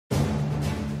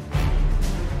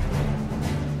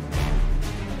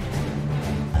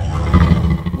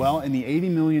Well, in the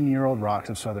 80-million-year-old rocks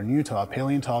of southern Utah,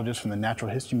 paleontologists from the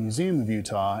Natural History Museum of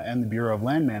Utah and the Bureau of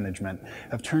Land Management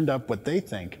have turned up what they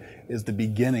think is the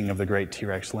beginning of the great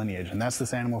T-Rex lineage. And that's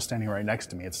this animal standing right next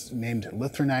to me. It's named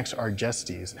Lythronax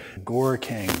argestes, Gore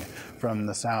King from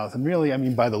the south. And really, I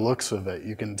mean, by the looks of it,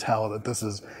 you can tell that this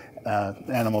is an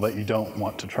animal that you don't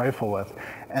want to trifle with.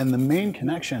 And the main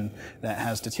connection that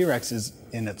has to T-Rex is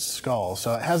in its skull.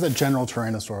 So it has a general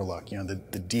Tyrannosaur look, you know,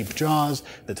 the deep jaws,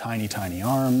 the tiny, tiny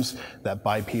arms, that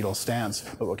bipedal stance.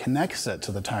 But what connects it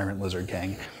to the tyrant lizard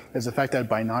king is the fact that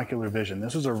binocular vision.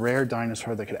 This was a rare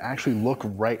dinosaur that could actually look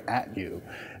right at you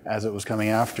as it was coming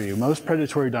after you. Most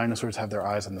predatory dinosaurs have their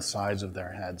eyes on the sides of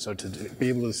their head. So to be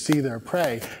able to see their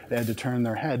prey, they had to turn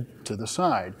their head to the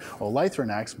side. Well,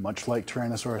 Lythronax, much like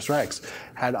Tyrannosaurus rex,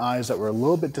 had eyes that were a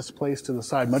little bit displaced to the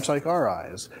side, much like our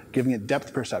eyes, giving it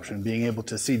depth perception, being able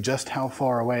to see just how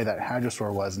far away that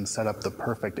hadrosaur was and set up the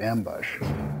perfect ambush.